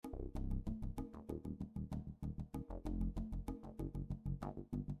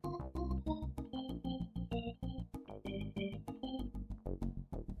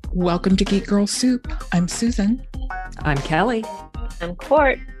Welcome to Geek Girl Soup. I'm Susan. I'm Kelly. I'm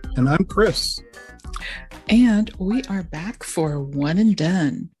Court. And I'm Chris. And we are back for One and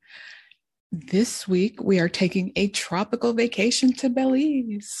Done. This week, we are taking a tropical vacation to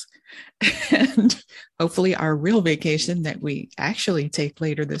Belize. And hopefully our real vacation that we actually take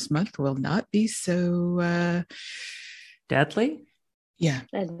later this month will not be so... deadly? Yeah.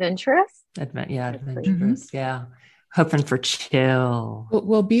 Adventurous? Adventurous. Mm-hmm. Yeah. Hoping for chill.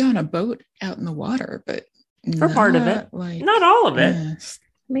 We'll be on a boat out in the water, but for part of it. Not all of it. Yes.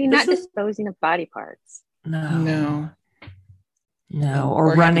 I mean, not disposing of body parts. No.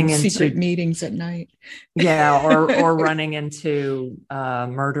 Or running into secret meetings at night. Yeah, or running into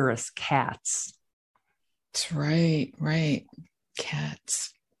murderous cats. That's right.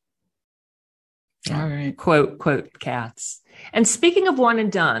 Cats. Yeah. All right. Quote cats. And speaking of One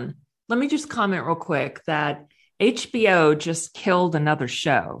and Done, let me just comment real quick that HBO just killed another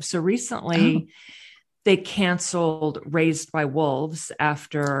show. So recently they canceled Raised by Wolves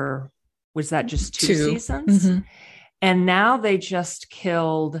after, was that just two seasons? Mm-hmm. And now they just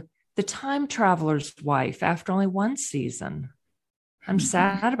killed The Time Traveler's Wife after only one season. I'm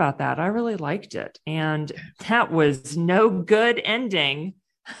sad about that. I really liked it. And that was no good ending.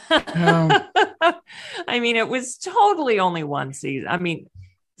 Oh. I mean, it was totally only one season. I mean,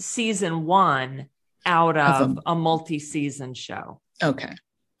 season one out of a multi-season show. Okay.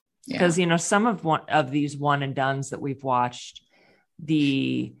 Because, some of these one and dones that we've watched,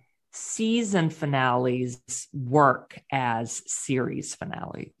 the season finales work as series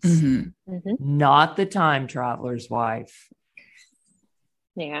finales, not The Time Traveler's Wife.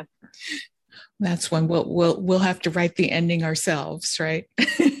 Yeah. That's when we'll have to write the ending ourselves, right?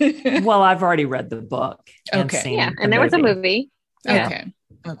 Well, I've already read the book. Okay. And there was a movie. Yeah.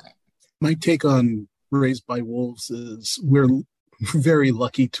 Okay. My take on Raised by Wolves is we're very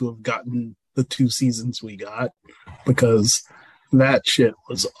lucky to have gotten the 2 seasons we got, because that shit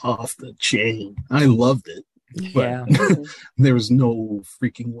was off the chain. I loved it. But there was no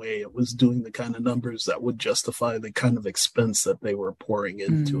freaking way it was doing the kind of numbers that would justify the kind of expense that they were pouring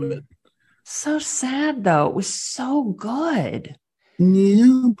into it. So sad, though. It was so good.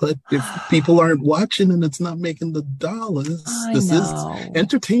 Yeah, but if people aren't watching and it's not making the dollars, is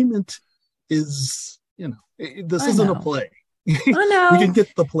entertainment is, this isn't a play. I know. We can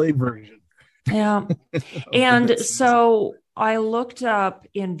get the play version. Yeah. And so I looked up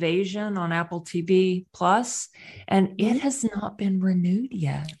Invasion on Apple TV Plus, and it has not been renewed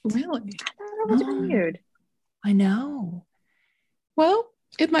yet. Really? I thought it was renewed. I know. Well,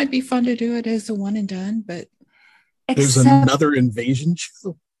 it might be fun to do it as a one and done, but there's another Invasion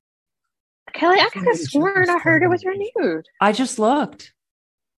show. Kelly, I could have sworn I heard it was renewed. I just looked.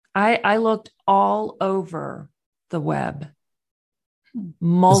 I looked all over the web.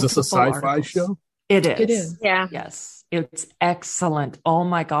 Multiple Is this a sci-fi articles. show? It is. It is. Yeah. Yes. It's excellent. Oh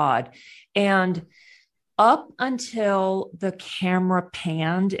my God. And up until the camera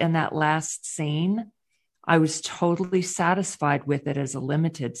panned in that last scene, I was totally satisfied with it as a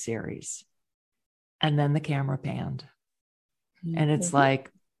limited series. And then the camera panned. And it's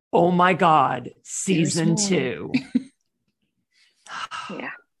like, oh my God, season 2. Yeah.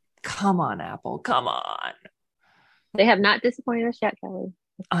 Come on, Apple. Come on. They have not disappointed us yet, Kelly.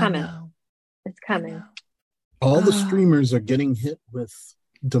 It's coming. It's coming. know. All the streamers are getting hit with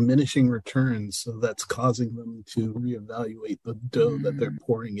diminishing returns, so that's causing them to reevaluate the dough that they're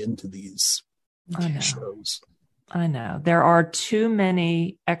pouring into these shows. I know. There are too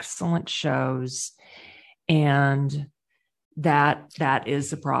many excellent shows, and that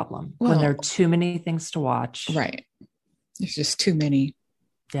is a problem when there are too many things to watch. Right. There's just too many,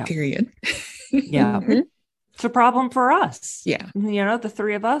 period. Yeah. It's a problem for us. Yeah. The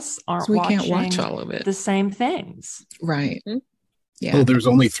 3 of us aren't so we watching can't watch all of it. the same things. Right. Yeah. Oh, there's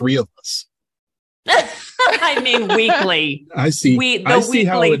only 3 of us. I mean, weekly. I see. The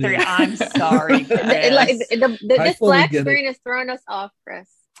weekly 3. I'm sorry. This black screen is throwing us off, Chris.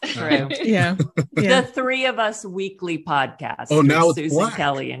 True. Yeah. The 3 of us weekly podcast. Oh, now it's Susan, black.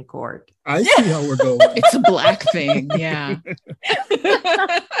 Kelly, and Court. I see how we're going. It's a black thing. Yeah.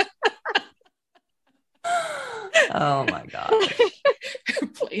 Oh my God.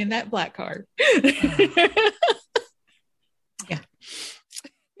 Playing that black card. Yeah.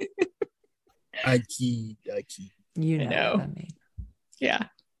 I key. You know what I mean. Yeah.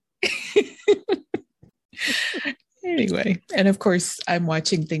 Anyway, and of course, I'm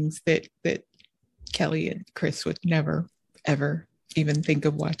watching things that Kelly and Chris would never, ever even think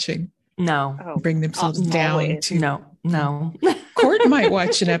of watching. No. Bring themselves down to. No. Court might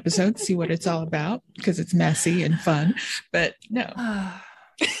watch an episode, see what it's all about, because it's messy and fun. But no.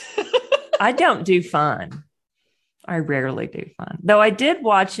 I don't do fun. I rarely do fun. Though I did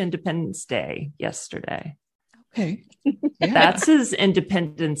watch Independence Day yesterday. Okay. Yeah. That's as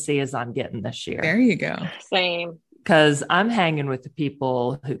independency as I'm getting this year. There you go. Same. Because I'm hanging with the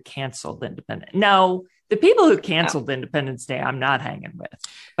people who canceled Independence. No, the people who canceled Independence Day, I'm not hanging with.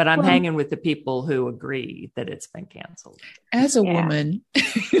 But I'm hanging with the people who agree that it's been canceled. As a woman,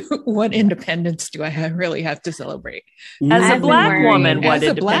 what independence do I really have to celebrate? As a black woman, what as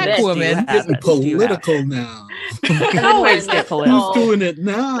a black woman, getting political now. Always get political. Who's doing it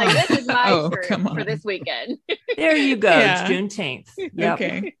now? Like, this is my Oh, turn for this weekend. There you go. Yeah. It's Juneteenth. Yep.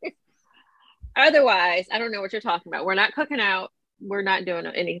 Okay. Otherwise, I don't know what you're talking about. We're not cooking out. We're not doing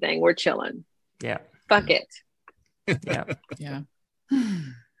anything. We're chilling. Yeah. Fuck it. Yeah. Yeah.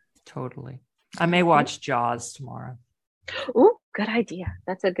 Totally. I may watch Jaws tomorrow. Ooh, good idea.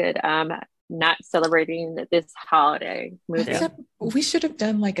 That's a good not celebrating this holiday movie. Except we should have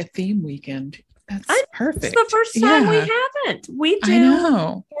done like a theme weekend. That's perfect. It's the first time we haven't. We I do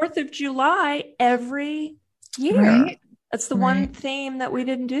know. 4th of July every year. Right? That's the one theme that we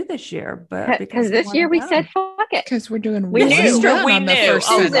didn't do this year, but Because this year we said fuck it. Because we're doing We one knew. and done We on the knew. first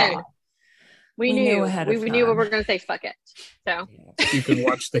Oh, Sunday. We knew knew ahead we of knew time. we were going to say fuck it. So You can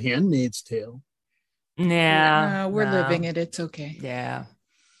watch The Handmaid's Tale. Yeah. We're no. living it. It's okay. Yeah.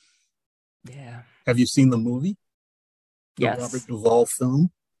 Yeah. Have you seen the movie? The Yes. Robert Duvall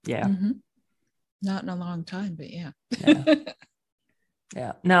film? Yeah. Mhm. Not in a long time, but yeah. Yeah.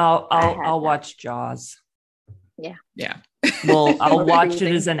 Yeah. No, I had I'll that. watch Jaws. Yeah. Well, I'll watch it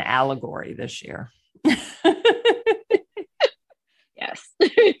Breathing. as an allegory this year. yes.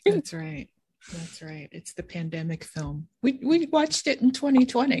 That's right. That's right. It's the pandemic film. We watched it in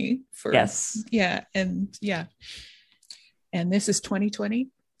 2020 for Yes. Yeah. And this is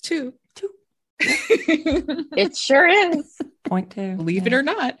 2022. It sure is. Point two. Believe it or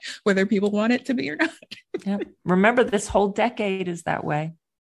not, whether people want it to be or not. Yeah. Remember, this whole decade is that way.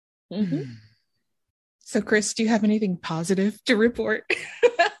 Mhm. So, Chris, do you have anything positive to report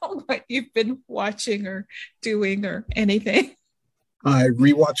about what you've been watching or doing or anything? I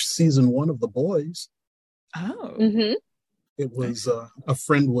rewatched season 1 of The Boys. Oh, Mhm. It was a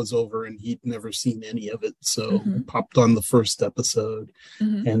friend was over and he'd never seen any of it, so Mhm. I popped on the first episode,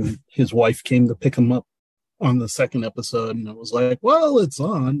 Mhm. and his wife came to pick him up on the second episode, and I was like, "Well, it's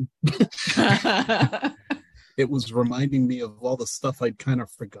on." It was reminding me of all the stuff I'd kind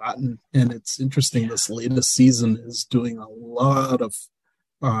of forgotten, and it's interesting. This latest season is doing a lot of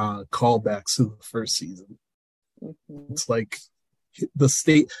callbacks to the first season. Mhm. It's like the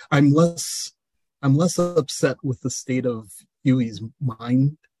state. I'm less upset with the state of Huey's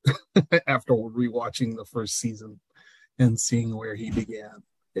mind after rewatching the first season and seeing where he began.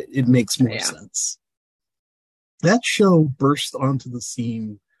 It makes more sense. That show burst onto the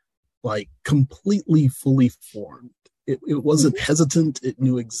scene like completely fully formed. It wasn't hesitant. It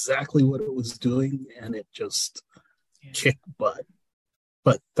knew exactly what it was doing, and it just kicked butt.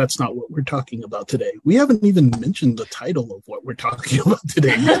 But that's not what we're talking about today. We haven't even mentioned the title of what we're talking about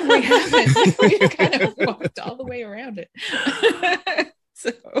today. We haven't. We kind of walked all the way around it.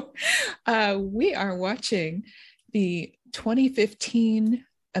 So we are watching the 2015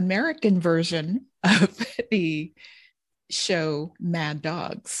 American version of the show Mad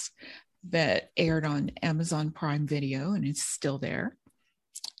Dogs that aired on Amazon Prime Video and is still there.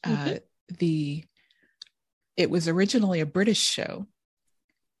 It was originally a British show.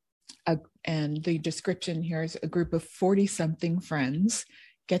 And the description here is a group of 40-something friends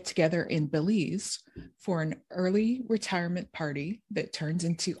get together in Belize for an early retirement party that turns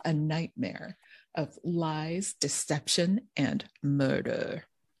into a nightmare of lies, deception, and murder.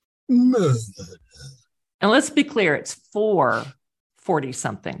 And let's be clear, it's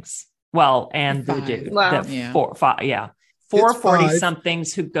 40-somethings. Well, and the Five. dude. Wow. The Yeah. 4, 5, yeah. 4 It's five,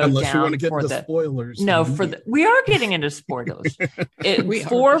 40-somethings who go Unless you down want to get for into the spoilers. No, for the we are getting into spoilers. We are.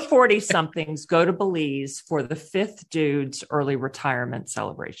 4 40-somethings go to Belize for the 5th dude's early retirement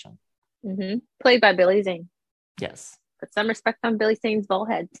celebration. Mhm. Played by Billy Zane. Yes. Put some respect on Billy Zane's bald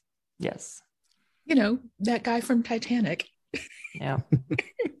head. Yes. You know, that guy from Titanic. Yeah.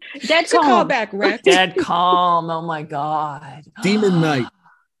 Dead It's a calm. callback, Rex. Dead calm. Oh my God. Demon Knight.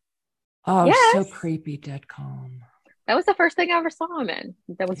 Oh, Yes. so creepy. Dead calm. That was the first thing I ever saw him in.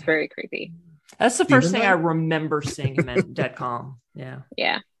 That was very creepy. That's the first Demon thing I Knight? remember seeing him in. Dead calm. Yeah.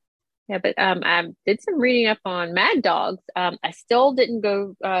 Yeah. Yeah, but I did some reading up on Mad Dogs. I still didn't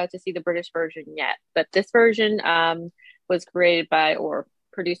go to see the British version yet, but this version was created by or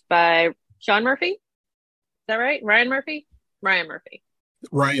produced by Sean Murphy. Is that right? Ryan Murphy? Ryan Murphy.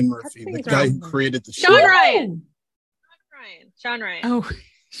 Ryan Murphy, think the it's guy Ryan who created the show. Sean Ryan. Sean Ryan. Oh,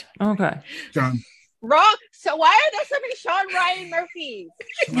 Okay. John. Wrong. So why are there so many Sean Ryan Murphys?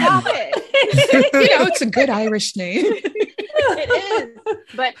 Stop it. It's a good Irish name. It is.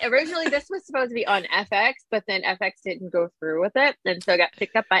 But originally this was supposed to be on FX, but then FX didn't go through with it. And so it got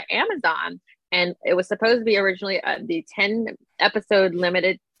picked up by Amazon. And it was supposed to be originally the 10 episode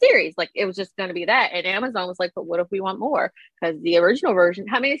limited series. Like it was just going to be that. And Amazon was like, but what if we want more? Because the original version,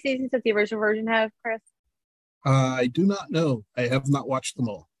 how many seasons does the original version have, Chris? I do not know. I have not watched them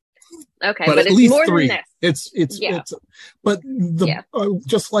all. Okay, but but at it's least more 3. than this. It's but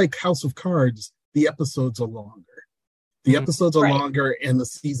just like House of Cards, the episodes are longer. The episodes are longer and the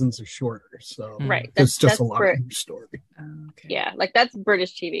seasons are shorter. So it's just a lot more story. Okay. Yeah, like that's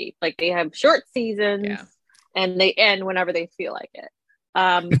British TV. Like they have short seasons and they end whenever they feel like it.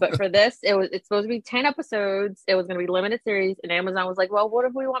 But for this, it's supposed to be 10 episodes. It was going to be limited series, and Amazon was like, well, what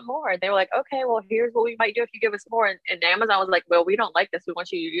if we want more? And they were like, okay, well, here's what we might do if you give us more. And Amazon was like, well, we don't like this. We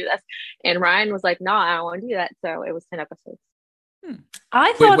want you to do this. And Ryan was like, no, I don't want to do that. So it was 10 episodes.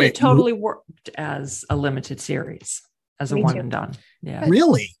 I thought it totally worked as a limited series, as a one and done. Yeah.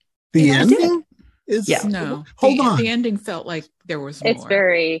 Really? The ending? No. Hold on. The ending felt like there was more. It's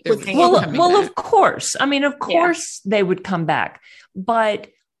very well, of course. I mean, of course they would come back, but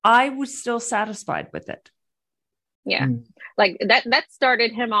I was still satisfied with it. Yeah. Like that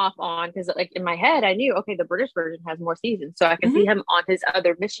started him off on, because like in my head, I knew, okay, the British version has more seasons. So I can see him on his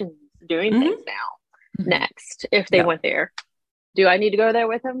other missions doing things now next, if they went there. Do I need to go there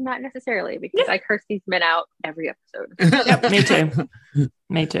with him? Not necessarily, because I curse these men out every episode. Me too.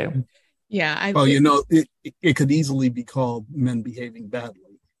 Me too. Yeah. It could easily be called men behaving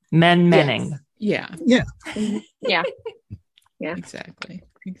badly. Men-menning. Yes. Yeah. Yeah. Exactly.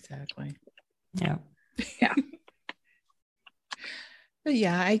 Yeah. But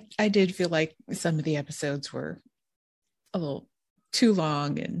yeah, I did feel like some of the episodes were a little too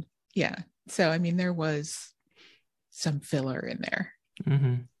long. And so, I mean, there was some filler in there.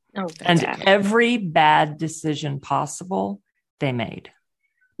 Mm-hmm. Oh, and every bad decision possible, they made.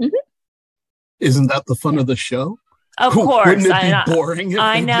 Mm-hmm. Isn't that the fun of the show? Of course. Wouldn't it be boring?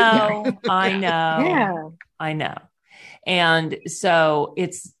 I know. I know. And so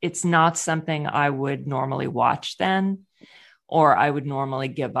it's not something I would normally watch then, or I would normally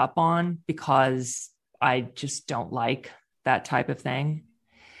give up on, because I just don't like that type of thing.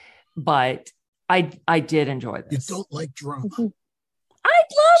 But I did enjoy this. You don't like drama. I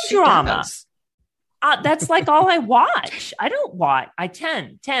love drama. That's like all I watch. I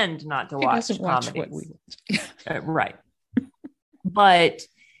tend not to watch comedies. What we watch. Right. But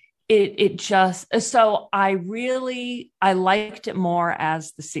it just, so I liked it more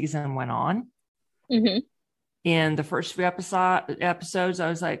as the season went on. Mm-hmm. In the first few episodes, I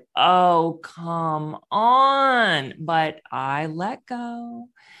was like, oh, come on. But I let go.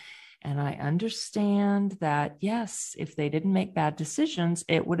 And I understand that, yes, if they didn't make bad decisions,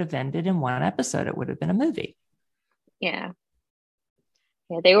 it would have ended in one episode. It would have been a movie. Yeah.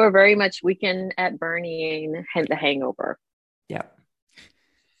 Yeah, they were very much Weekend at Bernie and The Hangover. Yeah.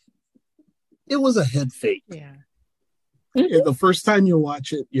 It was a head fake. Yeah. The first time you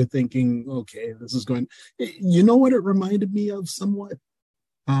watch it, you're thinking, okay, this is going... You know what it reminded me of somewhat?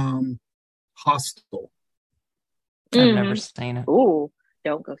 Hostel. I've never seen it. Ooh.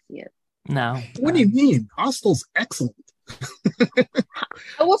 Don't go see it. No. What do you mean? Hostel's excellent.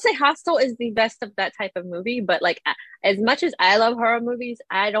 I will say Hostel is the best of that type of movie, but like as much as I love horror movies,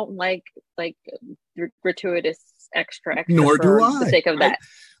 I don't like gratuitous extra Nor for do I. the sake of that.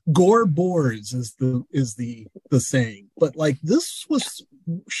 Gore bores is the saying, but like this was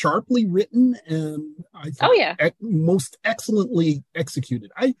sharply written and I think most excellently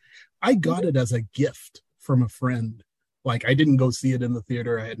executed. I got it as a gift from a friend. Like, I didn't go see it in the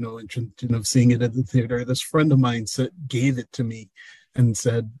theater. I had no intention of seeing it in the theater. This friend of mine gave it to me and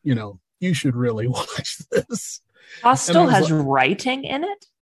said, you should really watch this. Hostel has writing in it?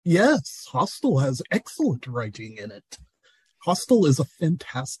 Yes, Hostel has excellent writing in it. Hostel is a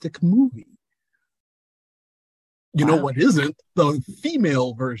fantastic movie. You know what isn't? The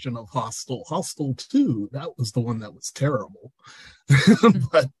female version of Hostel. Hostel 2, that was the one that was terrible.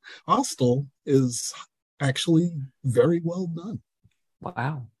 But Hostel is... actually very well done.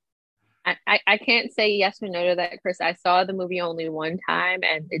 Wow. I can't say yes or no to that, Chris. I saw the movie only one time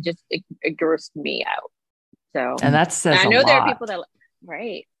and it grossed me out. So, and that says I know a there lot. are people that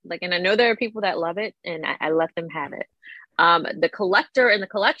and I know there are people that love it, and I let them have it. The Collector and the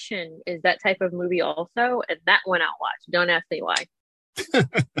Collection is that type of movie also, and that one I'll watch. Don't ask me why.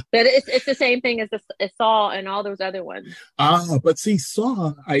 But it's the same thing as Saw and all those other ones. But see,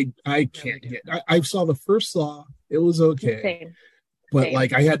 Saw, I can't get. I saw the first Saw. It was okay. but Same.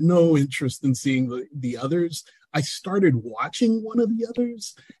 like I had no interest in seeing the others. I started watching one of the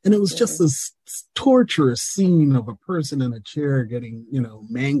others, and it was just this torturous scene of a person in a chair getting,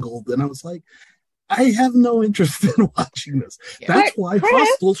 mangled. And I was like, I have no interest in watching this. Yeah. That's why Chris,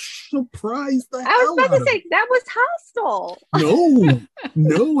 Hostel surprised the I hell was about out to of say me. that was Hostel.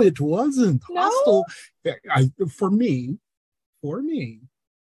 No, it wasn't. No? Hostel, for me,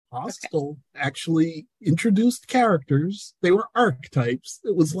 Hostel actually introduced characters. They were archetypes.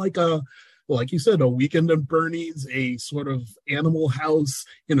 It was like you said, a Weekend at Bernie's, a sort of Animal House,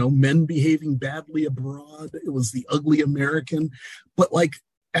 men behaving badly abroad. It was The Ugly American. But like,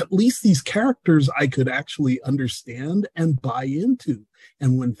 at least these characters I could actually understand and buy into.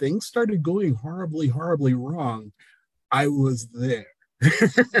 And when things started going horribly, horribly wrong, I was there.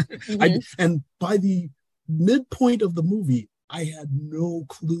 And by the midpoint of the movie, I had no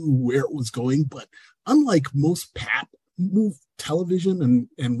clue where it was going. But unlike most television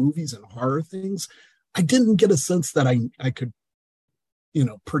and movies and horror things, I didn't get a sense that I could,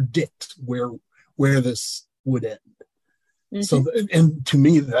 predict where this would end. So, and to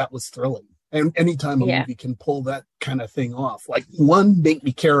me, that was thrilling. And anytime a movie can pull that kind of thing off, like one, make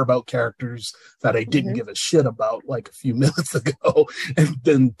me care about characters that I didn't give a shit about like a few minutes ago, and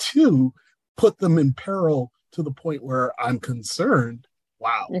then two, put them in peril to the point where I'm concerned.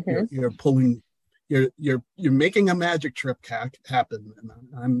 Wow, you're pulling, you're making a magic trip happen, and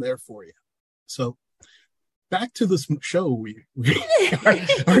I'm there for you. So back to this show, we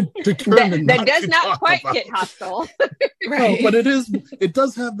are determined that does not quite get Hostel. Right. No, but it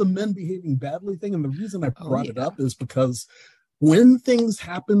does have the men behaving badly thing. And the reason I brought it up is because when things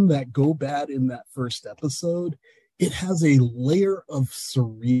happen that go bad in that first episode, it has a layer of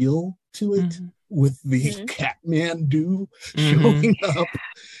surreal to it with the Kathmandu showing up.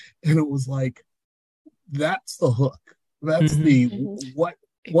 And it was like, that's the hook. That's the what?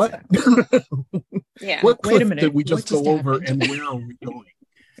 Yeah. What Wait a cliff minute. did we just What go just over, happened? and where are we going?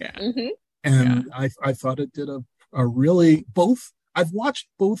 Yeah. And I thought it did a really both. I've watched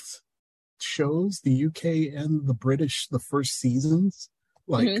both shows, the UK and the British, the first seasons.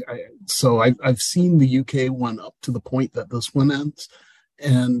 So I've seen the UK one up to the point that this one ends,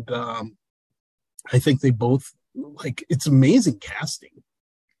 and I think they both it's amazing casting.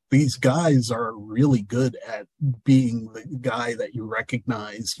 These guys are really good at being the guy that you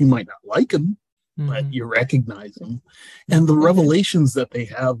recognize. You might not like him, but you recognize them. And the revelations that they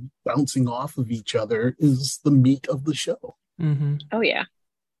have bouncing off of each other is the meat of the show. Oh, yeah.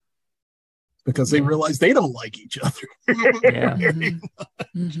 Because they realize they don't like each other.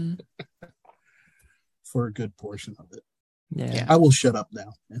 For a good portion of it. Yeah. I will shut up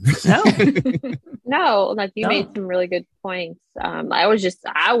now. No, like you made some really good points. I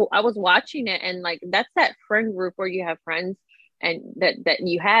was watching it, and like that's that friend group where you have friends and that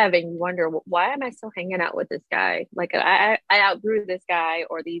you have, and you wonder, why am I still hanging out with this guy? Like I outgrew this guy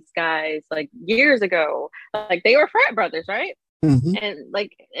or these guys like years ago. Like they were frat brothers, right? And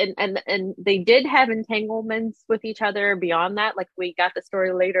like and they did have entanglements with each other beyond that. Like we got the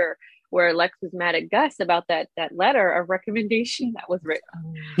story later where Lex was mad at Gus about that letter of recommendation that was written.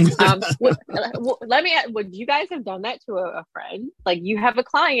 Let me ask, would you guys have done that to a friend? Like you have a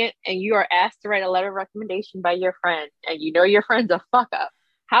client and you are asked to write a letter of recommendation by your friend, and you know your friend's a fuck up.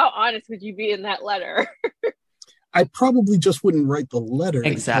 How honest would you be in that letter? I probably just wouldn't write the letter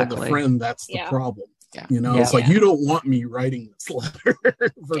and tell the friend that's the problem. Yeah. It's like, you don't want me writing this letter.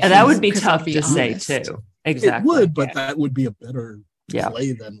 And that would be tough to say too. Exactly. It would, but that would be a better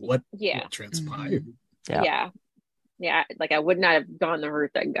play than what transpired. Yeah. Like I would not have gone the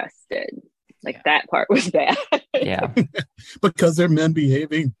route that Gus did. Like that part was bad. Yeah. Because they're men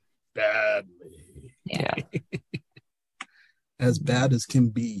behaving badly. Yeah. As bad as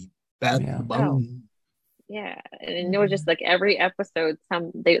can be. Bad to the bone. Yeah, and it was just like every episode,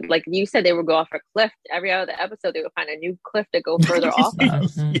 they like you said, they would go off a cliff. Every other episode, they would find a new cliff to go further off of.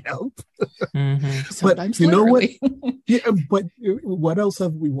 But you know what? But what else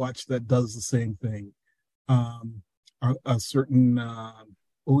have we watched that does the same thing? A certain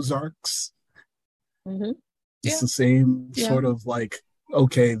Ozarks. It's the same sort of like,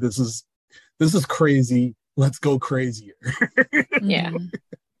 okay, this is crazy. Let's go crazier. Yeah.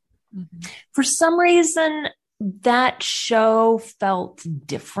 For some reason, that show felt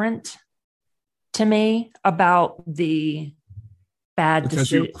different to me about the bad because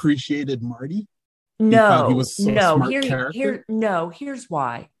you appreciated Marty. No, he was so smart here's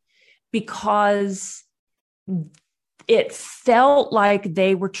why. Because it felt like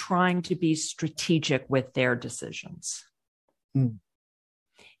they were trying to be strategic with their decisions.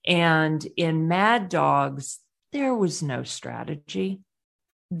 And in Mad Dogs, there was no strategy.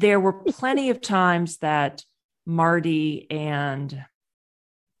 There were plenty of times that Marty and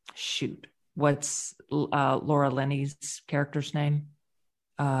what's Laura Linney's character's name?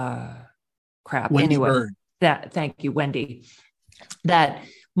 Wendy Anyway, Bird. thank you, Wendy. That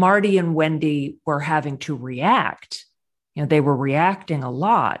Marty and Wendy were having to react. They were reacting a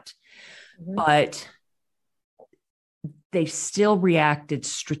lot, but they still reacted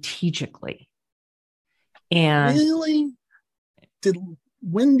strategically. And really? Did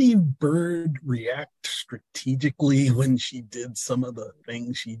Wendy Bird react strategically when she did some of the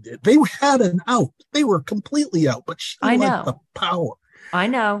things she did? They had an out. They were completely out, but she liked the power. I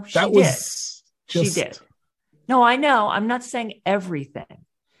know. She did. No, I know. I'm not saying everything,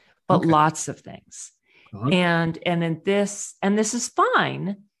 but lots of things. And in this, and this is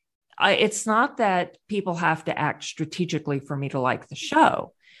fine. It's not that people have to act strategically for me to like the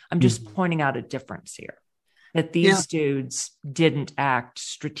show. I'm just pointing out a difference here. That these dudes didn't act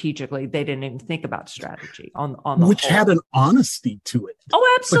strategically. They didn't even think about strategy on the which whole. had an honesty to it.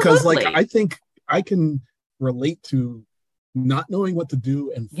 Oh, absolutely. Because I think I can relate to not knowing what to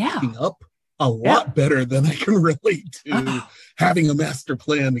do and fucking up a lot better than I can relate to having a master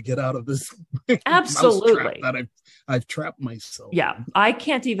plan to get out of this absolutely that I've trapped myself. Yeah. I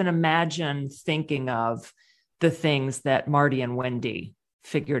can't even imagine thinking of the things that Marty and Wendy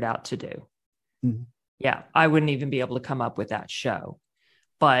figured out to do. Mm-hmm. Yeah, I wouldn't even be able to come up with that show,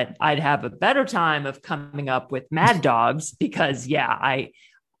 but I'd have a better time of coming up with Mad Dogs because I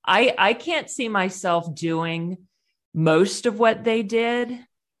can't see myself doing most of what they did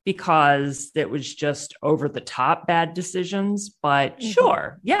because it was just over the top bad decisions. But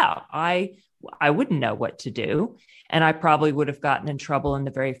sure, I wouldn't know what to do, and I probably would have gotten in trouble in the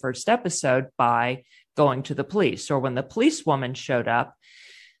very first episode by going to the police, or when the policewoman showed up.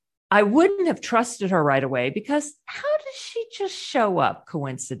 I wouldn't have trusted her right away because how does she just show up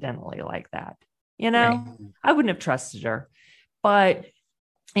coincidentally like that? Right. I wouldn't have trusted her. But,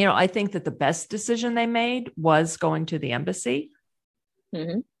 I think that the best decision they made was going to the embassy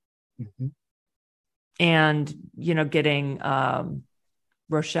and, getting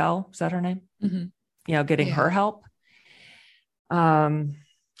Rochelle, is that her name? Getting her help.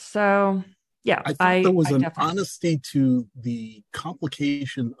 So... Yeah, I think there was an honesty to the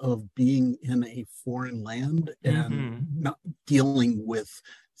complication of being in a foreign land and not dealing with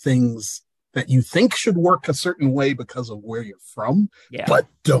things that you think should work a certain way because of where you're from, but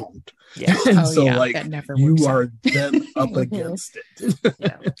don't. Yeah. And that never you are then up against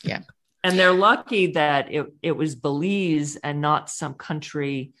it. Yeah. And they're lucky that it was Belize and not some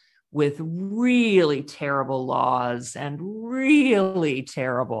country with really terrible laws and really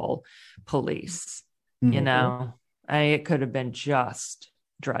terrible police. It could have been just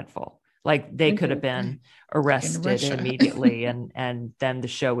dreadful. Like they could have been arrested immediately and then the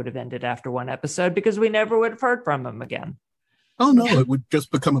show would have ended after one episode because we never would have heard from them again. Oh no, it would just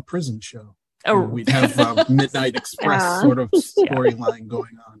become a prison show. Oh, we'd have Midnight Express sort of storyline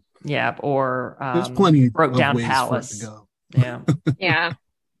going on. Yeah, or there's plenty Broke of Down ways Palace. For it to go. Yeah. Yeah.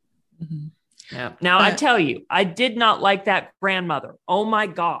 Yeah. Now I tell you, I did not like that grandmother. Oh my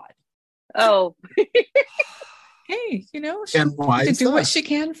God. Oh. Hey, she and why to do what she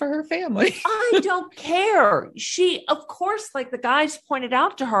can for her family. I don't care. She, of course, like the guys pointed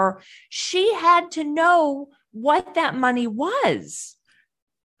out to her, she had to know what that money was.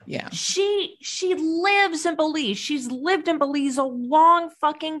 Yeah. She lives in Belize. She's lived in Belize a long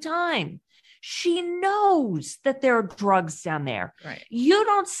fucking time. She knows that there are drugs down there. Right. You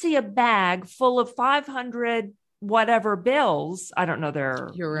don't see a bag full of 500 whatever bills. I don't know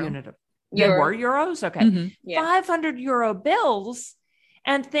their unit of. They were euros? Okay. Mm-hmm. Yeah. 500 euro bills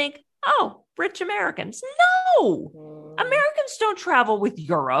and think, oh, rich Americans. No, Americans don't travel with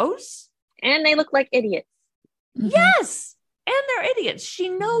euros. And they look like idiots. Yes. And they're idiots. She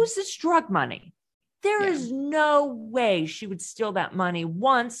knows it's drug money. There is no way she would steal that money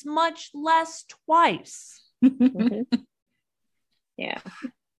once, much less twice. Yeah.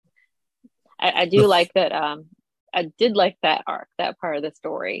 I do like that. I did like that arc, that part of the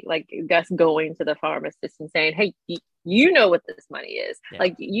story, like Gus going to the pharmacist and saying, hey, you know what this money is. Yeah.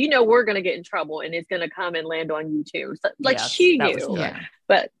 Like, we're going to get in trouble and it's going to come and land on you too. So, she knew.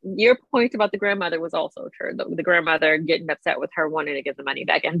 But your point about the grandmother was also true. The grandmother getting upset with her wanting to get the money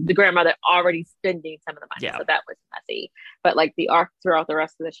back and the grandmother already spending some of the money. So that was messy. But like the arc throughout the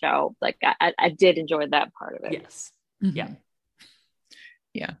rest of the show, like I did enjoy that part of it. Yes. Mm-hmm. Yeah.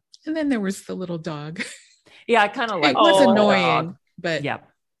 Yeah. And then there was the little dog. Yeah, I kind of like it was annoying, but yeah.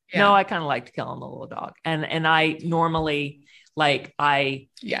 No, I kind of liked killing the little dog. And I normally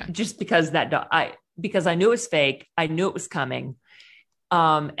just because that dog, because I knew it was fake. I knew it was coming.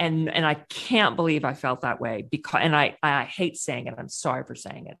 And I can't believe I felt that way because, and I hate saying it. I'm sorry for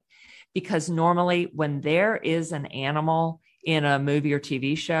saying it, because normally when there is an animal in a movie or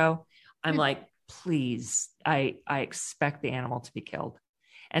TV show, I'm like, please, I expect the animal to be killed.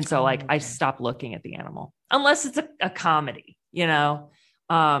 And so like, I stop looking at the animal unless it's a comedy, you know?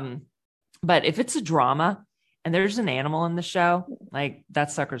 But if it's a drama and there's an animal in the show, like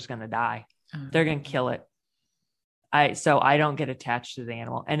that sucker's going to die. They're going to kill it. So I don't get attached to the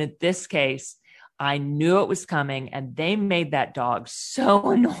animal. And in this case, I knew it was coming and they made that dog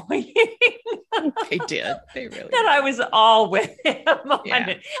so annoying. They did. They really that I was all with him on Yeah.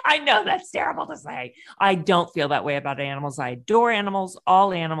 it. I know that's terrible to say. I don't feel that way about animals. I adore animals,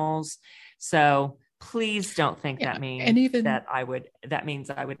 all animals. So please don't think that means and even that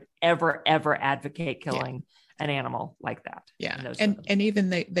means I would ever advocate killing an animal like that. Yeah. And even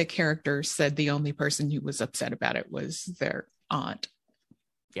the character said the only person who was upset about it was their aunt.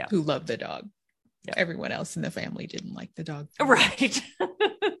 Yeah. Who loved the dog. Yeah. Everyone else in the family didn't like the dog. Right.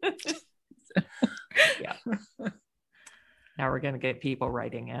 Yeah. Now we're going to get people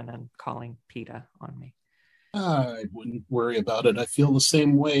writing in and calling PETA on me. I wouldn't worry about it. I feel the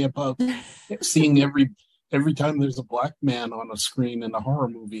same way about seeing every time there's a black man on a screen in a horror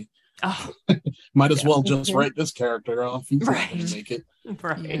movie. Oh, Might as well just write this character off. He's not Right. going to make it.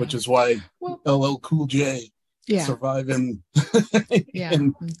 right. Yeah. Which is why Well, LL Cool J yeah. surviving Yeah.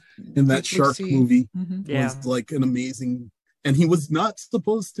 in that shark Lucy. movie Mhm. Yeah. was like an amazing, and he was not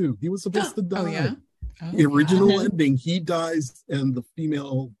supposed to. He was supposed to die. Oh, yeah. Oh, The original yeah. ending, he dies and the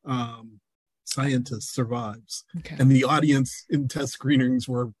female scientist survives. Okay. And the audience in test screenings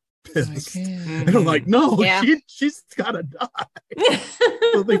were pissed. Like, yeah. And I'm like, no, Yeah. she's gotta die.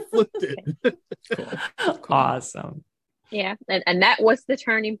 So they flipped it. Cool. Awesome. Yeah, and that was the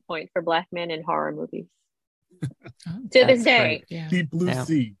turning point for black men in horror movies Oh, to That's this day. great. yeah. Deep Blue Yeah.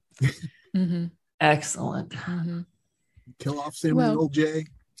 Sea. Mm-hmm. Excellent. Mm-hmm. Kill off Samuel J.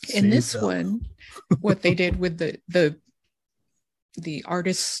 In this Saved up. one, what they did with the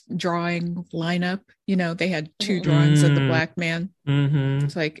artist's drawing lineup, they had two drawings of the black man. Mm-hmm.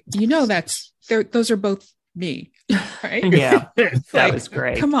 It's like, those are both me, right? Yeah, It's that like, was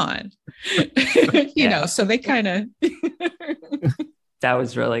great. come on. Yeah. So they kind of, That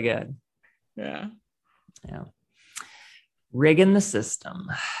was really good. yeah. Yeah. Rigging the system.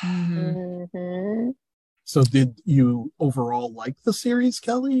 Mhm. Mhm. So did you overall like the series,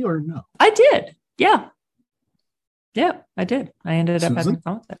 Kelly, or no? I did. Yeah. Yeah, I did. I ended up having Susan?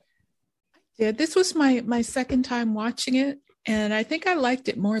 fun with it. Yeah, this was my second time watching it, and I think I liked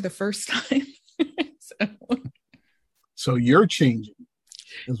it more the first time. So you're changing,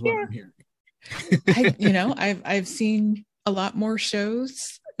 is what I'm hearing. I've seen a lot more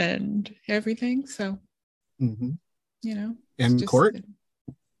shows and everything, so Mhm. it's And just- Court?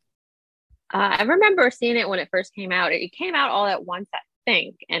 I remember seeing it when it first came out. It came out all at once, I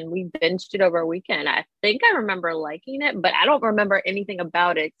think, and we binged it over a weekend. I think I remember liking it, but I don't remember anything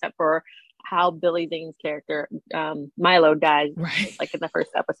about it except for how Billy Zane's character, Milo, dies, Right. like in the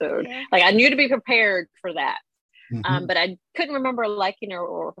first episode. Like I knew to be prepared for that, Mhm. but I couldn't remember liking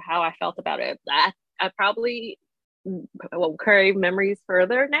or how I felt about it. I probably will carry memories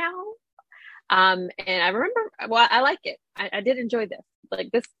further now. And I remember, well, I like it. I did enjoy this. Like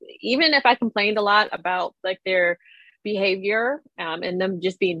this, even if I complained a lot about like their behavior and them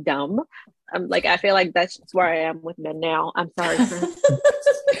just being dumb, like I feel like that's just where I am with men now. I'm sorry.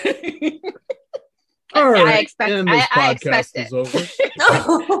 All right. I expect podcast it. is over.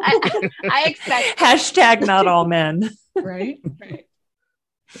 I expect Hashtag not all men. Right. Right.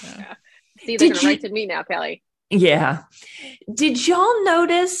 Yeah. See, they're Did gonna write to me now, Kelly. Yeah. Did y'all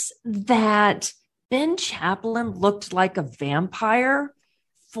notice that Ben Chaplin looked like a vampire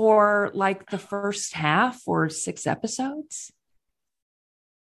for like the first half or 6 episodes?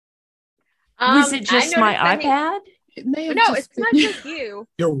 Was it just my I noticed that iPad? It may have no, just it's not been- just you.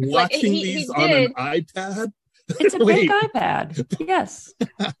 You're Like, watching he these on an iPad? It's a big Wait. iPad. Yes.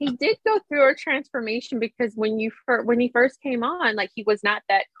 He did go through a transformation because when he first came on, like he was not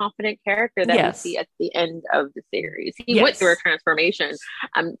that confident character that Yes. we see at the end of the series. He Yes. went through a transformation.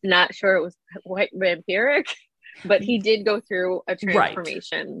 I'm not sure it was quite vampiric, but he did go through a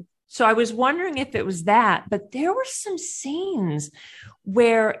transformation. So I was wondering if it was that, but there were some scenes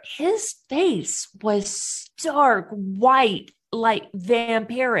where his face was stark white, like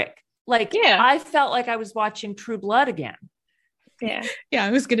vampiric. Like Yeah. I felt like I was watching True Blood again. Yeah. Yeah,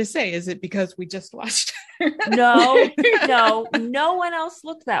 I was gonna say, is it because we just watched? No, no one else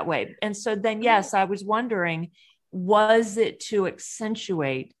looked that way. And so then, yes, I was wondering, was it to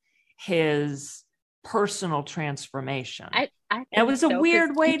accentuate his personal transformation. I it was think a so,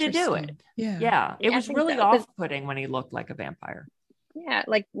 weird way to do it. Yeah. Yeah. It Yeah, I was think really so, 'cause- off-putting when he looked like a vampire. Yeah,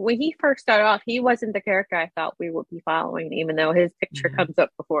 like when he first started off, he wasn't the character I thought we would be following, even though his picture Mhm. comes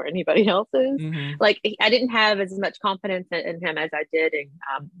up before anybody else's. Mhm. Like I didn't have as much confidence in him as I did in,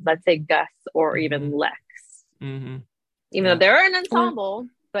 let's say, Gus or even Mhm. Lex. Mm-hmm. Even Yeah. though they're an ensemble,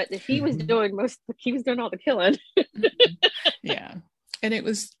 but if he was Mhm. doing all the killing. Yeah. And it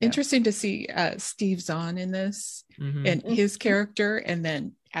was Yeah. interesting to see Steve Zahn in this Mhm. and his character. And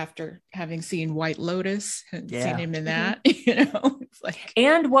then after having seen White Lotus and Yeah. seen him in that, it's like,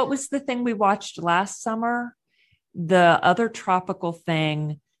 And what was the thing we watched last summer? The other tropical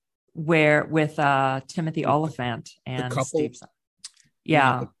thing where with Timothy Oliphant and couple? Steve Zahn.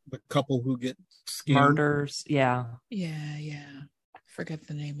 Yeah. The couple who get scammed. Murders. Yeah. yeah. Forget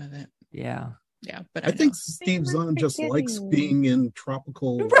the name of it. Yeah. Yeah. But I think know. Steve Zahn just likes forgetting. being in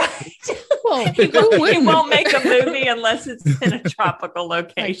tropical. Right. Well, He who wouldn't? won't make a movie unless it's in a tropical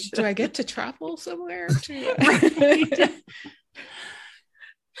Like, location. do I get to travel somewhere? Right.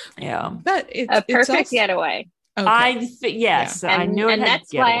 Yeah. But A perfect also, getting. okay. Yes, I And, knew it and had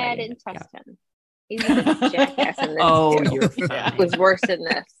that's why getaway I in didn't it. trust him. He's a jackass in this. Oh, too. you're Yeah. funny. It was worse than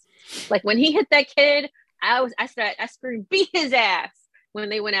this. Like when he hit that kid, I screamed, beat his ass when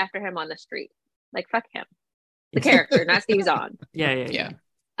they went after him on the street. Like fuck him. The character, not Steve Zahn. Yeah. Yeah.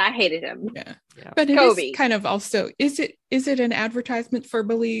 I hated him. Yeah. Yeah. But it Kobe. is kind of also, is it an advertisement for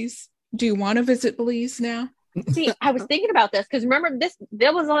Belize? Do you want to visit Belize now? See, I was thinking about this because remember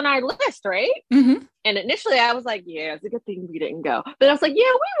that was on our list, right? Mm-hmm. And initially I was like, yeah, it's a good thing we didn't go. But I was like, yeah,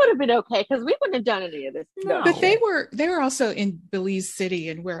 we would have been okay because we wouldn't have done any of this. No. But they were also in Belize City,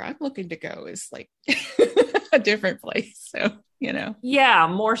 and where I'm looking to go is like a different place. So, Yeah,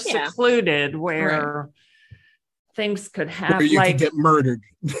 more Yeah. secluded where things could happen. Where you could get murdered.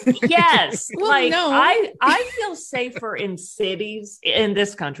 Yes. Well, like no. I feel safer in cities, in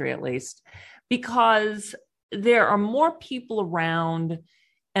this country at least, because there are more people around,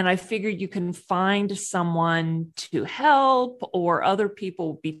 and I figure you can find someone to help, or other people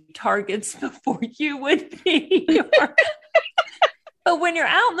will be targets before you would be. But when you're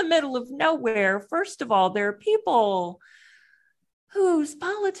out in the middle of nowhere, first of all, there are people whose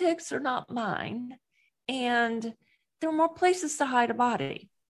politics are not mine, and there are more places to hide a body.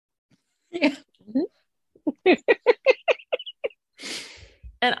 yeah.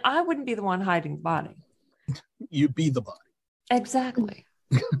 And I wouldn't be the one hiding the body. You be the body. Exactly.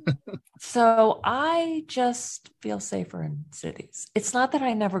 So I just feel safer in cities. It's not that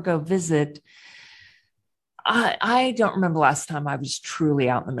I never go visit. I don't remember last time I was truly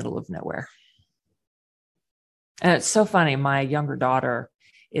out in the middle of nowhere. And it's so funny. My younger daughter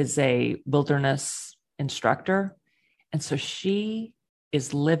is a wilderness instructor. And so she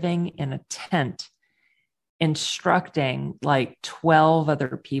is living in a tent, instructing like 12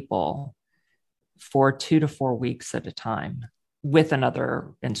 other people for 2 to 4 weeks at a time with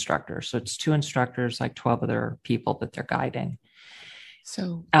another instructor. So it's 2 instructors, like 12 other people that they're guiding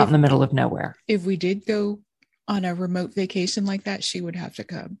So out in the middle of nowhere. if we did go on a remote vacation like that, she would have to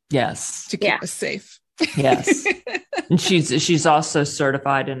come Yes. to keep Yeah. us safe. Yes. And she's also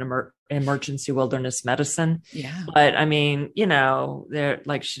certified in emergency wilderness medicine. Yeah. But I mean, they're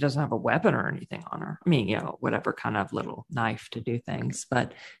like, she doesn't have a weapon or anything on her. I mean, whatever kind of little knife to do things,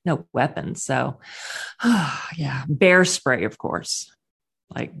 but no weapons. So yeah, bear spray, of course.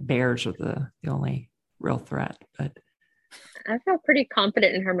 Like bears are the only real threat. But I feel pretty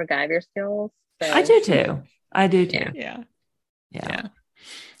confident in her MacGyver skills. So. I do too. Yeah. Yeah.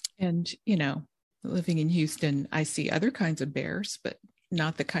 And, living in Houston, I see other kinds of bears, but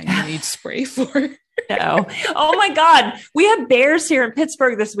not the kind you need spray for. No. Oh my God. We have bears here in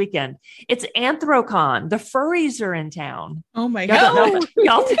Pittsburgh this weekend. It's Anthrocon. The furries are in town. Oh my Y'all God. don't know.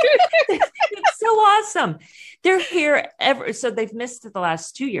 Y'all, it's so awesome. They're here so they've missed it the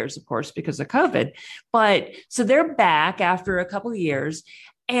last 2 years, of course, because of COVID. But so they're back after a couple of years,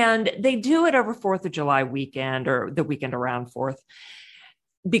 and they do it over 4th of July weekend or the weekend around 4th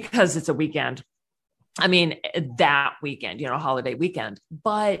because it's a weekend. I mean, that weekend, holiday weekend,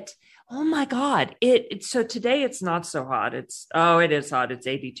 but oh my God, so today it's not so hot. It is hot. It's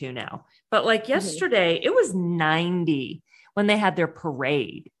 82 now. But like yesterday, it was 90 when they had their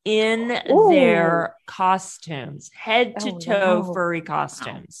parade in their costumes, head to toe furry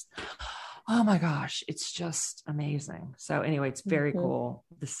costumes. Oh my gosh, it's just amazing. So anyway, it's very cool.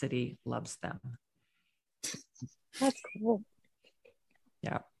 The city loves them. That's cool.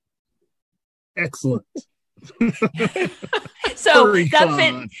 Yeah. Excellent. So Furry that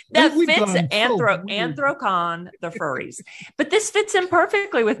con. We've fits gone so weird. Anthrocon, the furries. But this fits in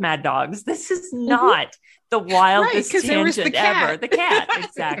perfectly with Mad Dogs. This is not the wildest 'cause there was the tangent cat. ever. The cat,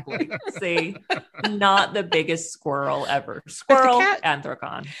 exactly. See, not the biggest squirrel ever. the Squirrel, cat-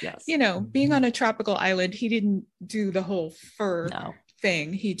 Anthrocon. Yes. You know, being on a tropical island, he didn't do the whole fur No.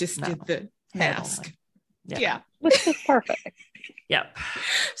 thing. He just No. did the Head mask. only. Yeah. Which is perfect. Yep.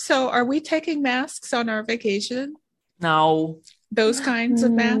 So are we taking masks on our vacation? No. Those kinds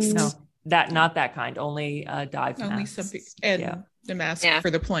of masks? No. Not that kind. Only dive Only masks. some people. And yeah. the mask Yeah. for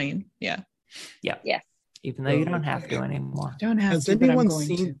the plane. Yeah. Yes. Even though you don't have to anymore. Don't have Has to, but I'm anyone going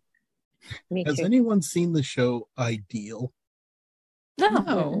seen? Me Has too. anyone seen the show Ideal? No. to.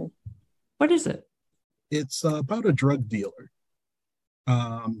 No. What is it? It's about a drug dealer.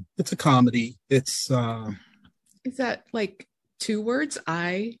 It's a comedy. It's Is that like 2 words?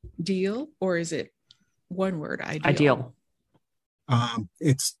 Ideal, or is it 1 word? Ideal.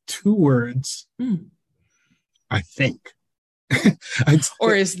 it's 2 words, Hmm. I think.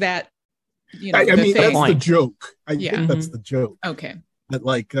 Or is that, you know, I the mean, that's thing? the Point. joke. I Yeah. think that's the joke. Okay. But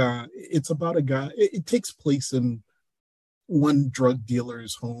like, it's about a guy. It takes place in one drug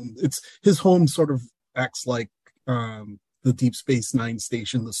dealer's home. It's his home sort of acts like the Deep Space Nine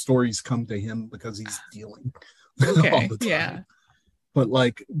station. The stories come to him because he's dealing all Okay. the time. Yeah. But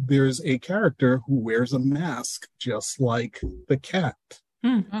like, there's a character who wears a mask just like the cat,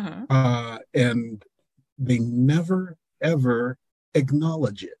 Uh-huh. and they never ever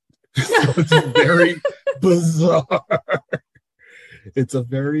acknowledge it. So it's very bizarre. It's a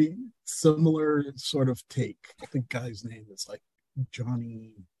very similar sort of take. I think guy's name is like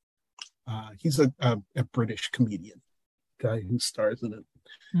Johnny. He's a British comedian guy who stars in it.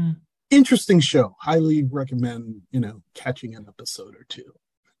 Hmm. Interesting show. Highly recommend, catching an episode or 2.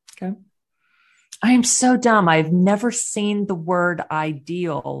 Okay. I am so dumb. I've never seen the word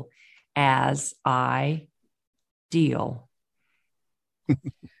ideal as I deal.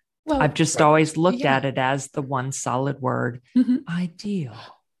 Well, I've just always looked yeah. at it as the one solid word, Mhm. ideal,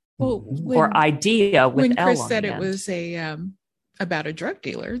 Well, or idea with when L Chris on said the it end. was a about a drug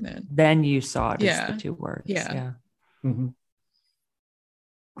dealer, Then you saw it Yeah. as the 2 words. Yeah. Mm-hmm.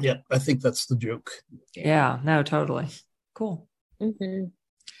 Yeah, I think that's the joke. Yeah. No, totally. Cool. Mm-hmm.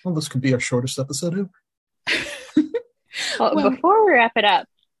 Well, this could be our shortest episode ever. Well, before we wrap it up,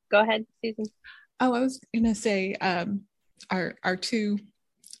 go ahead, Susan. Oh, I was gonna say our 2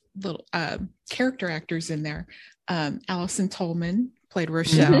 little character actors in there. Allison Tolman played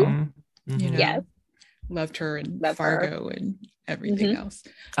Rochelle. Mhm. You know, Yes. loved her in Love her. Fargo and everything Mhm. else.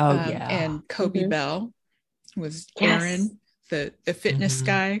 Oh, yeah. And Kobe Mhm. Bell was Yes. Aaron, the fitness Mhm.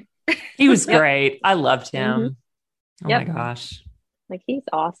 guy. He was Yep. great. I loved him. Oh Yep. my gosh. Like, he's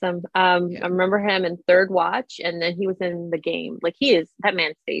awesome. Yeah. I remember him in Third Watch, and then he was in The Game. Like, that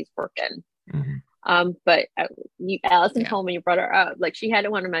man stays working. Mhm. But Allison Yeah. told me, you brought her up. Like, she had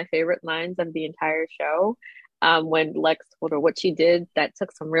one of my favorite lines of the entire show. When Lex told her what she did that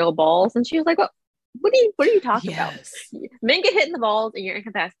took some real balls, and she was like, what are you talking about? Yes. Men get hit in the balls and you're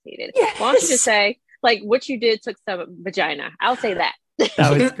incapacitated. Yes. Why don't you just say, like, what you did took some vagina? I'll say that.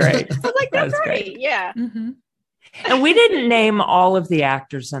 That was great. I was like, That that's was right. great. Yeah. Mhm. And we didn't name all of the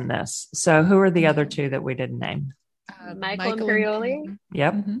actors in this. So who are the other 2 that we didn't name? Michael Imperioli.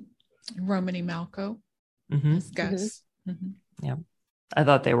 Yep. Mhm. Romany Malco hmm as Gus. Mhm. I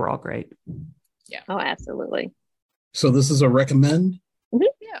thought they were all great. Oh, absolutely. So this is a recommend.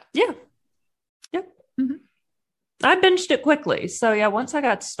 Yeah. Yeah. Yep. Mhm. I binged it quickly. So yeah, once I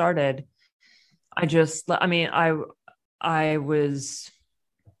got started, I was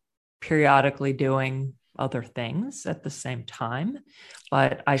periodically doing other things at the same time,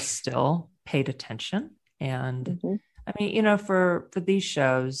 but I still paid attention. And Mhm. I mean, for these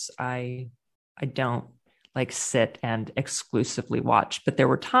shows, I don't like sit and exclusively watch, but there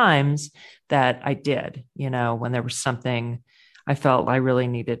were times that I did, when there was something I felt I really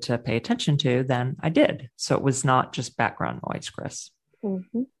needed to pay attention to, then I did. So it was not just background noise, Chris.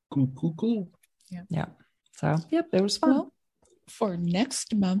 Mhm. Cool. Yeah. So, yep, it was fun. Well, for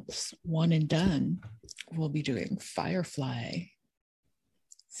next month's One and Done, we'll be doing Firefly.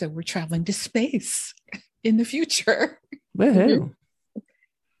 So we're traveling to space in the future. Woohoo.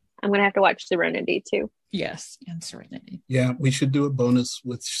 I'm going to have to watch Serenity too. Yes, and Serenity. Yeah, we should do a bonus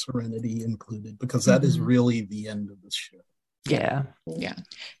with Serenity included, because that is Mhm. really the end of the show. Yeah. Yeah.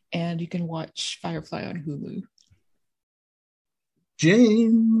 And you can watch Firefly on Hulu.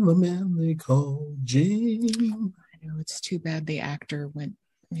 Jane, the man they call Jane. I know it's too bad the actor went,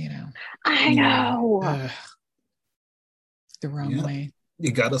 I know. the wrong Yeah. way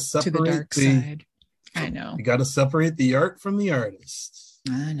You got to to the separate dark side. I know. You got to separate the art from the artist.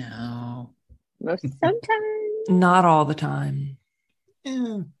 I know. Sometimes. Not all the time.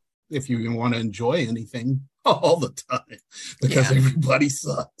 Yeah. If you even want to enjoy anything all the time, because Yeah. everybody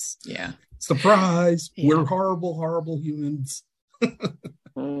sucks. Yeah. Surprise. Yeah. We're horrible, horrible humans.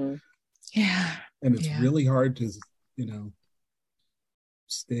 Yeah. And it's Yeah. really hard to,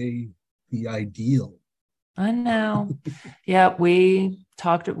 stay the ideal. I know. Yeah, we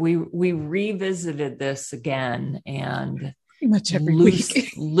revisited this again, and Pretty much every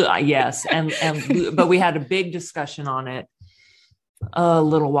week. Yes, but we had a big discussion on it a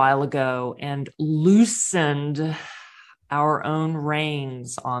little while ago and loosened our own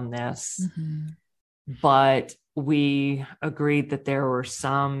reins on this. But we agreed that there were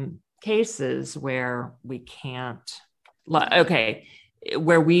some cases where we can't,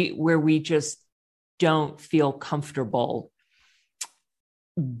 where we just don't feel comfortable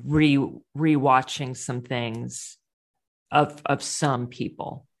rewatching some things of some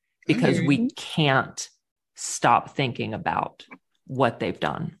people, because we can't stop thinking about what they've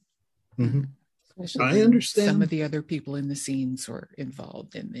done. Mm-hmm. Especially I when understand. some of the other people in the scenes were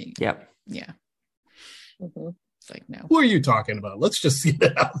involved in the. Yep. Yeah. It's like, no. Who are you talking about? Let's just get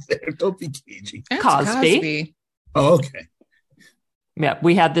it out there. Don't be cagey. That's Cosby. Oh, okay. Yeah,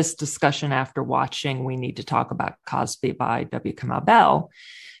 we had this discussion after watching We Need to Talk About Cosby by W. Kamau Bell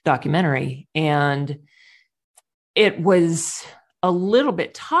documentary. And it was a little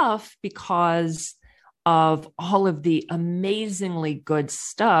bit tough because of all of the amazingly good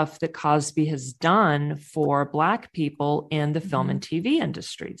stuff that Cosby has done for Black people in the film and TV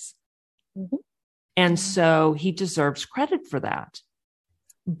industries. And so he deserves credit for that.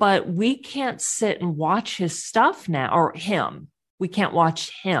 But we can't sit and watch his stuff now, or him. We can't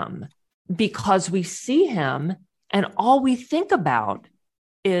watch him because we see him and all we think about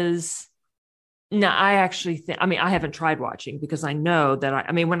is, I actually think, I haven't tried watching because I know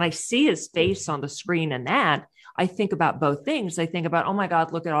that when I see his face on the screen and that, I think about both things. I think about, oh my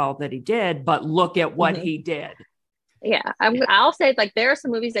God, look at all that he did, but look at what he did. Yeah, I'll say, like, there are some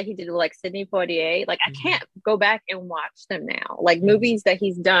movies that he did with, like, Sidney Poitier. Like, I can't go back and watch them now. Like, movies that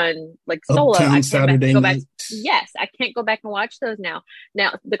he's done, like, solo. Uptown Saturday Night. Yes, I can't go back and watch those now.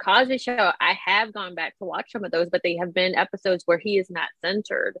 Now, The Cosby Show, I have gone back to watch some of those, but they have been episodes where he is not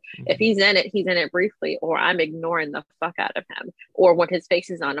centered. If he's in it briefly, or I'm ignoring the fuck out of him. Or when his face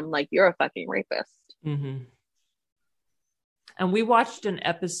is on, I'm like, you're a fucking rapist. And we watched an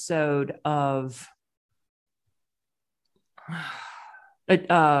episode of...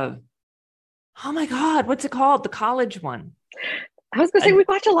 oh my God, what's it called? The college one. I was gonna say we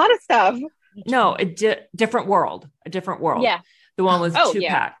watch a lot of stuff. No, a different world. Yeah, the one with Tupac,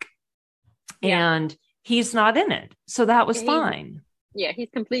 yeah. And he's not in it, so that was fine. Yeah, he's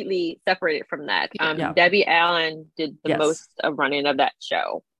completely separated from that. Debbie Allen did the most of running of that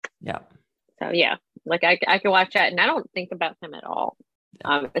show. Yeah. So yeah, like I can watch that, and I don't think about him at all.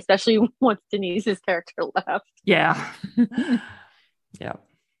 Especially once Denise's character left. Yeah. Yep.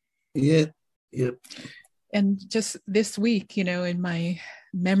 And just this week, in my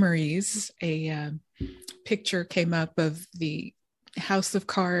memories, a picture came up of the House of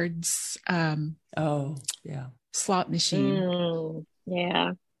Cards slot machine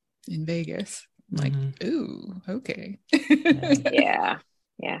in Vegas. I'm like, ooh, okay. Yeah,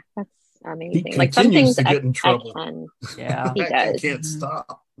 that's amazing. He like, some things to get in trouble. he does. I can't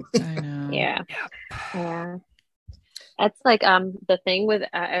stop. I know. Yeah. That's like the thing with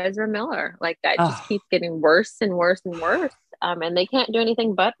Ezra Miller. Like, that just keeps getting worse and worse and worse. And they can't do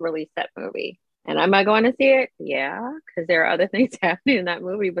anything but release that movie. And am I going to see it? Yeah, because there are other things happening in that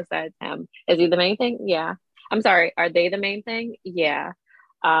movie besides him. Is he the main thing? Yeah. I'm sorry. Are they the main thing? Yeah.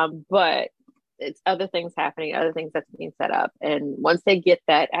 But it's other things happening, other things that's being set up. And once they get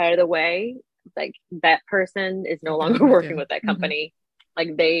that out of the way, like, that person is no longer working with that company.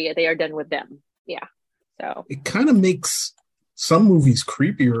 Like, they are done with them. Yeah. So it kind of makes some movies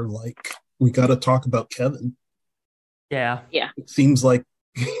creepier. Like, we got to talk about Kevin. Yeah. It seems like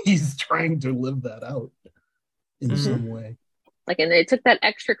he's trying to live that out in some way. Like, and it took that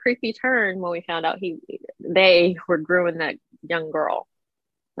extra creepy turn when we found out they were grooming that young girl.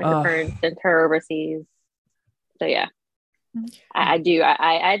 Like, the parents sent her overseas. So yeah, I do.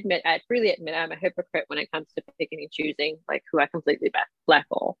 I admit, I freely admit, I'm a hypocrite when it comes to picking and choosing, like, who I completely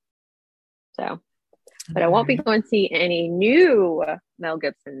blackball. So, but I won't be going to see any new Mel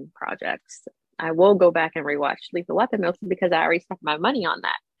Gibson projects. I will go back and rewatch Lethal Weapon mostly because I already spent my money on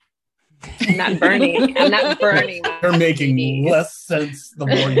that. I'm not burning. You're making CDs. Less sense the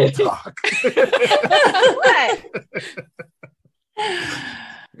more you talk.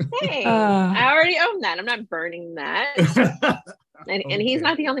 Hey, I already own that. I'm not burning that. And he's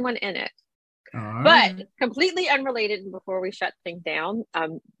not the only one in it. But completely unrelated, and before we shut things down,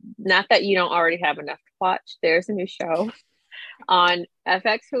 not that you don't already have enough to watch, there's a new show on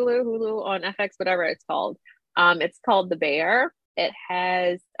FX Hulu on FX, whatever it's called. It's called The Bear. It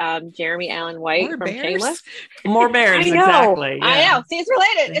has Jeremy Allen White from Shameless. More bears, I know, exactly. Yeah. I know. See, it's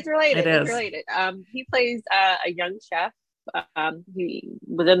related. It's related. It is. It's related. He plays a young chef. He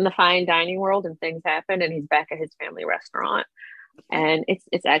was in the fine dining world and things happened, and he's back at his family restaurant. And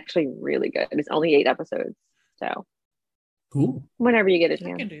it's actually really good. It's only 8 episodes. So cool. Whenever you get a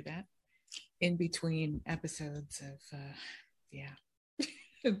chance. I can do that. In between episodes of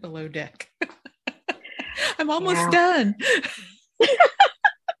Below Deck. I'm almost done.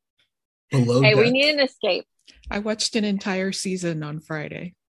 Below Hey, Deck. we need an escape. I watched an entire season on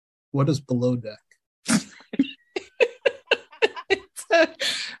Friday. What is Below Deck? It's a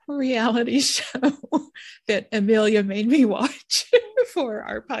reality show that Amelia made me watch for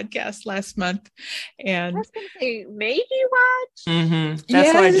our podcast last month. And I was going to say, made you watch? Mm-hmm.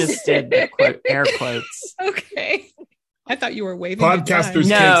 That's why I just did the air quotes. Okay. I thought you were waving. Podcasters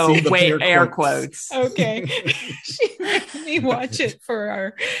no, can't see the wait, air quotes. Okay. She made me watch it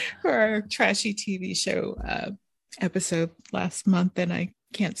for our trashy TV show episode last month, and I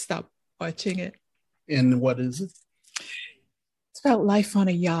can't stop watching it. And what is it? It's about life on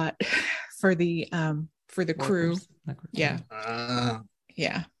a yacht for the crew. Yeah.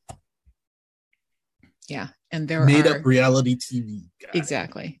 Yeah. Yeah. And there made are up reality TV.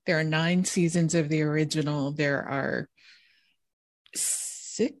 Exactly. There are 9 seasons of the original. There are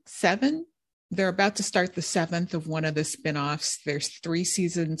 6, 7. They're about to start the 7th of one of the spinoffs. There's 3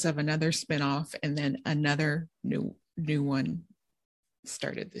 seasons of another spinoff, and then another new one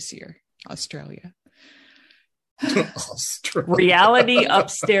started this year. Australia. Reality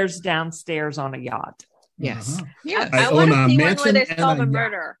upstairs, downstairs on a yacht. Yes. Uh-huh. Yes. I want to see one where they solve a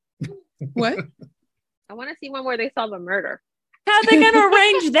murder. What? I want to see one where they solve a murder. How are they going to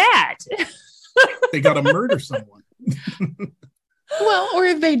arrange that? They got to murder someone. Well, or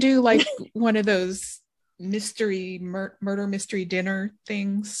if they do like one of those murder mystery dinner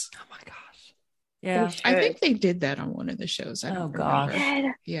things. Oh my gosh. Yeah. I think they did that on one of the shows. I don't remember.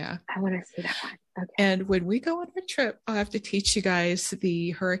 God. Yeah. I want to see that one. Okay. And when we go on a trip, I'll have to teach you guys the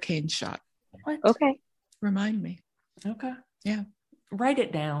hurricane shot. What? Okay. Remind me. Okay. Yeah. Write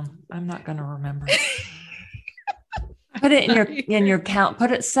it down. I'm not going to remember. Put it in your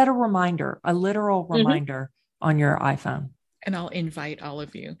count. Set a reminder, a literal reminder on your iPhone. And I'll invite all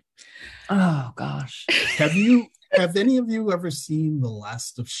of you. Oh gosh. Have any of you ever seen The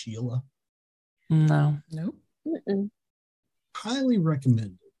Last of Sheila? No. Nope. Highly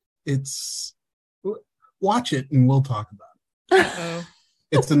recommend it. Watch it and we'll talk about it. Uh-oh.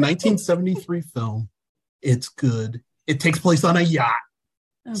 It's a 1973 film. It's good. It takes place on a yacht.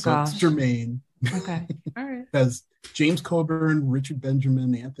 Oh So gosh. it's germane. Okay. All right. Has James Coburn, Richard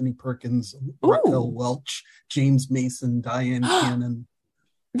Benjamin, Anthony Perkins, Raquel Welch, James Mason, Diane Cannon.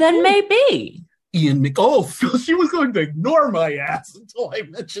 Then maybe. Ian Mc. Oh, she was going to ignore my ass until I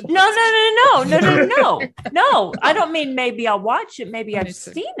mentioned. No. No, I don't mean maybe I'll watch it. Maybe I've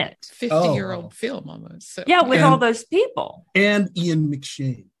seen it. 50-year-old film almost. So. Yeah, with all those people. And Ian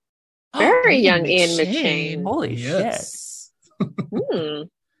McShane. Very young Ian McShane. Holy Yes. shit.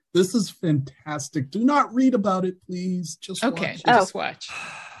 This is fantastic. Do not read about it, please. Just watch it. Just watch.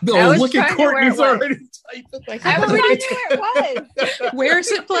 No, look at Courtney's already typing. Like, I was trying to where it was. Where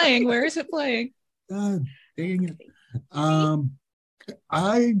is it playing? Where is it playing? God dang it.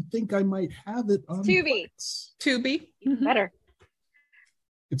 I think I might have it on Tubi. Tubi. Better.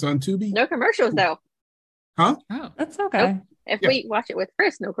 It's on Tubi? No commercials though. Huh? Oh, that's okay. Nope. If we watch it with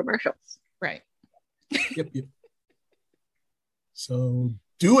Chris, no commercials. Right. Yep. So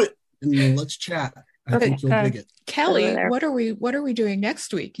do it and let's chat. I think you'll dig it. Kelly, what are we doing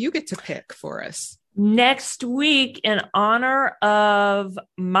next week? You get to pick for us. Next week, in honor of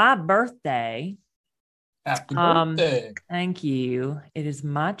my birthday. Happy birthday. Thank you. It is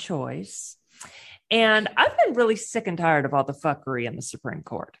my choice. And I've been really sick and tired of all the fuckery in the Supreme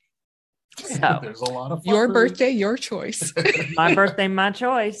Court. So there's a lot of your birthday, your choice. My birthday, my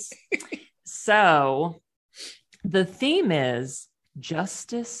choice. So the theme is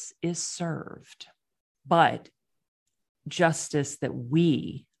justice is served, but justice that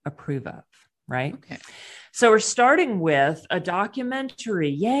we approve of, right? Okay. So we're starting with a documentary.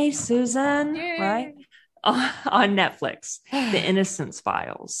 Yay, Susan. Yay. Right? On Netflix, The Innocence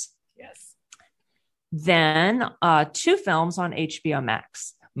Files. Yes. Then 2 films on HBO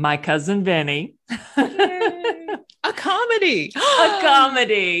Max. My Cousin Vinny. A comedy. A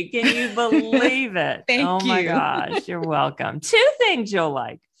comedy. Can you believe it? Thank my you. gosh, you're welcome. 2 things you'll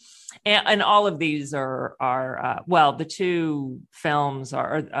like. And all of these are well, the 2 films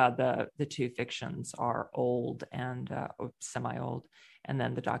are the 2 fictions are old and semi-old, and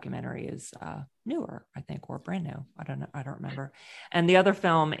then the documentary is newer, I think, or brand new. I don't know. I don't remember. And the other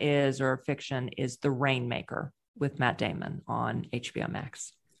film fiction is The Rainmaker with Matt Damon on HBO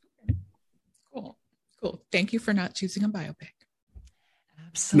Max. Cool. Thank you for not choosing a biopic.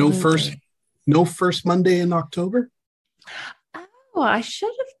 Absolutely. No first Monday in October. Oh, I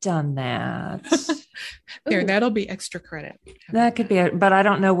should have done that. There, that'll be extra credit. That could be it, but I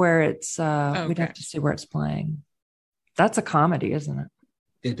don't know where it's. Okay. We'd have to see where it's playing. That's a comedy, isn't it?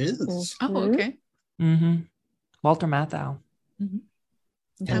 It is. Oh, okay. Mm-hmm. Walter Matthau.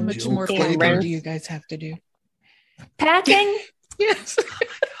 Mm-hmm. How And much Joe more Clay. packing do you guys have to do? Packing? Yes.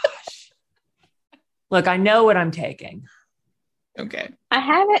 Look, I know what I'm taking. Okay. I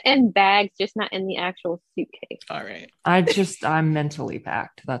have it in bags, just not in the actual suitcase. All right. I'm mentally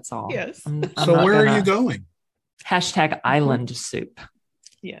packed. That's all. Yes. I'm So not where are gonna- you going? #island soup.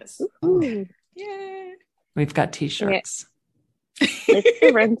 Yes. Ooh. Yay. We've got t-shirts. It's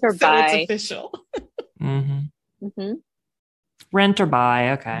the rent or So buy. it's official. Mm-hmm. Mm-hmm. Rent or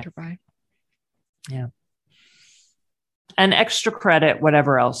buy. Okay. Rent or buy. And extra credit,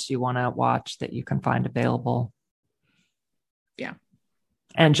 whatever else you want to watch that you can find available. Yeah.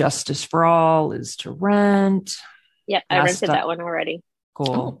 And Justice for All is to rent. Yep, I Last rented up- that one already. Cool.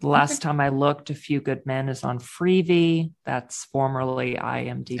 Oh, The last time I looked, A Few Good Men is on Freevee. That's formerly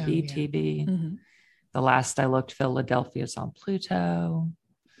IMDb Oh, yeah. TV. Mm-hmm. The last I looked, Philadelphia is on Pluto.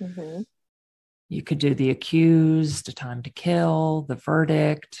 Mm-hmm. You could do The Accused, A Time to Kill, The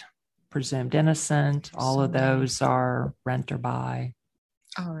Verdict, Presumed Innocent. All of So many. those are rent or buy.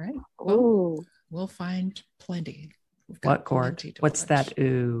 All right. Ooh. We'll find plenty. We've got What court? plenty to What's watch. that?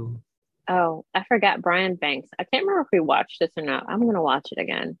 Ooh. Oh, I forgot Brian Banks. I can't remember if we watched this or not. I'm gonna watch it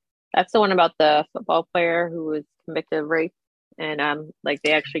again. That's the one about the football player who was convicted of rape, and like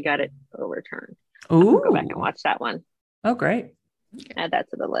they actually got it overturned. Ooh. I'll go back and watch that one. Oh, great. Add that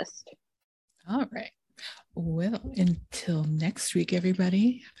to the list. All right. Well, until next week,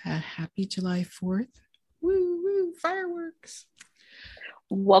 everybody, have a happy July 4th. Woo, woo, fireworks.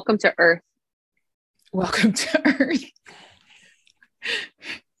 Welcome to Earth. Welcome to Earth.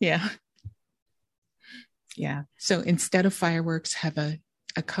 Yeah. Yeah. So instead of fireworks, have a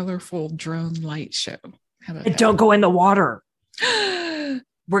colorful drone light show. How about And don't go in the water. that?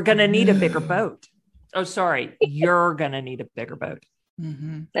 We're going to need a bigger boat. Oh, sorry. You're going to need a bigger boat.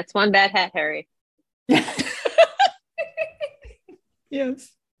 Mm-hmm. That's one bad hat, Harry.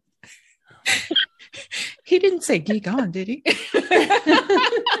 Yes. He didn't say geek on, did he?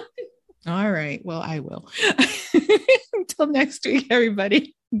 All right. Well, I will. Until next week,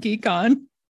 everybody. Geek on.